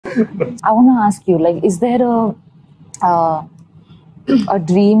I want to ask you, like, is there a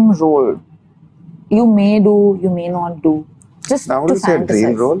dream role you may do, you may not do? Just I to wouldn't say a dream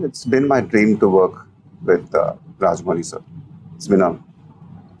fantasize. role. It's been my dream to work with Rajamouli sir. It's been a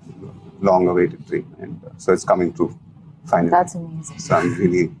long-awaited dream, and so it's coming true finally. That's amazing. So I'm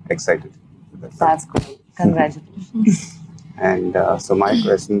really excited with that. That's good. Congratulations. And so my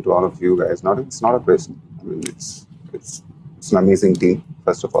question to all of you guys, it's not a question. I mean, it's an amazing team.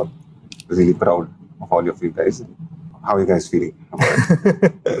 First of all, really proud of all of you guys. How are you guys feeling about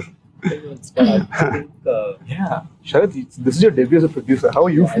it? I think, Yeah, Sharad, this is your debut as a producer. How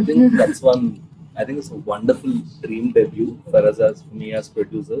are you feeling? I think it's a wonderful dream debut for us, for me as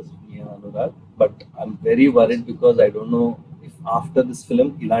producers, me and Anurag. But I'm very worried because I don't know if after this film,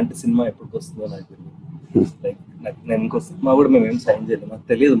 ilanti cinema eppudu vastundo naku teliyadu. Like, నేను ఇంకో cinema కూడా మేము ఏం sign చేయలేము, నాకు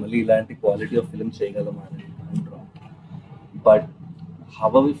తెలియదు మళ్ళీ ఇలాంటి క్వాలిటీ ఆఫ్ ఫిల్మ్ చేయగలమా అని అంటున్నాం. But how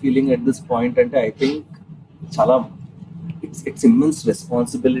are we feeling at this point అంటే ఐ థింక్ చాలా it's immense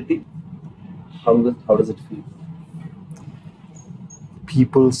responsibility. How does it feel?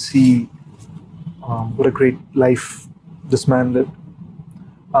 People see what a great life this man lived.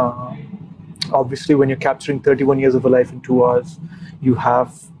 Obviously, when you're capturing 31 years of a life in 2 hours, you have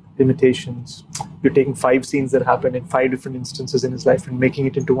limitations. You're taking 5 scenes that happened in 5 different instances in his life and making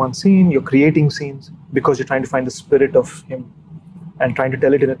it into one scene. You're creating scenes because you're trying to find the spirit of him and trying to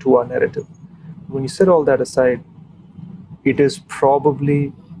tell it in a 2-hour narrative. When you set all that aside, it is probably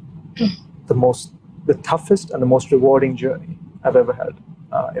the toughest and the most rewarding journey I've ever had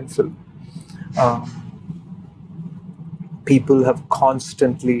in film. People have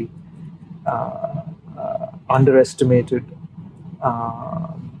constantly underestimated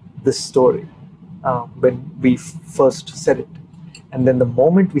this story when we first said it, and then the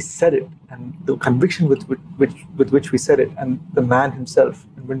moment we said it, and the conviction with which we said it, and the man himself,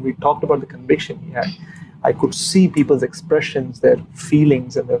 and when we talked about the conviction he had, I could see people's expressions, their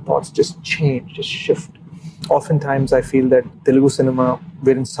feelings and their thoughts just change, just shift. Oftentimes I feel that Telugu cinema,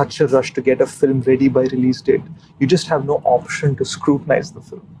 we're in such a rush to get a film ready by release date. You just have no option to scrutinize the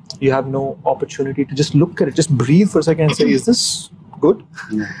film. You have no opportunity to just look at it, just breathe for a second and say, is this good?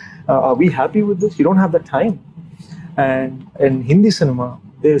 Are we happy with this? You don't have the time. And in Hindi cinema,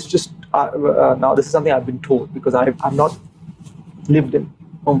 there's just, now this is something I've been told because I've not lived in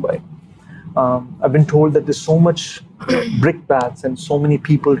Mumbai. I've been told that there's so much brickbats and so many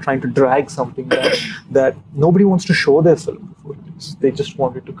people trying to drag something that nobody wants to show their film before release. They just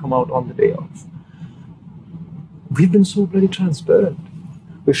want it to come out on the day of. We've been so bloody transparent.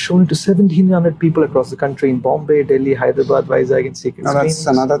 We've shown it to 1,700 people across the country in Bombay, Delhi, Hyderabad, Vizag, and secret Now that's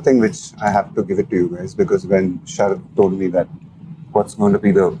another thing which I have to give it to you guys, because when Sharad told me that what's going to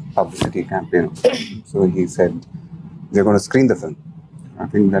be the publicity campaign, so he said they're going to screen the film. I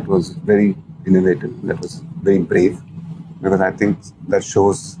think that was very innovative. That was very brave, because I think that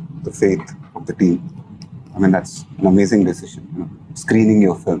shows the faith of the team. I mean, that's an amazing decision, screening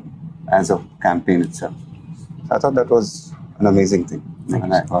your film as a campaign itself. So I thought that was an amazing thing,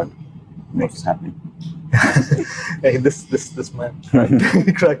 and I heard what's happening. Hey, this man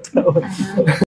cracked out.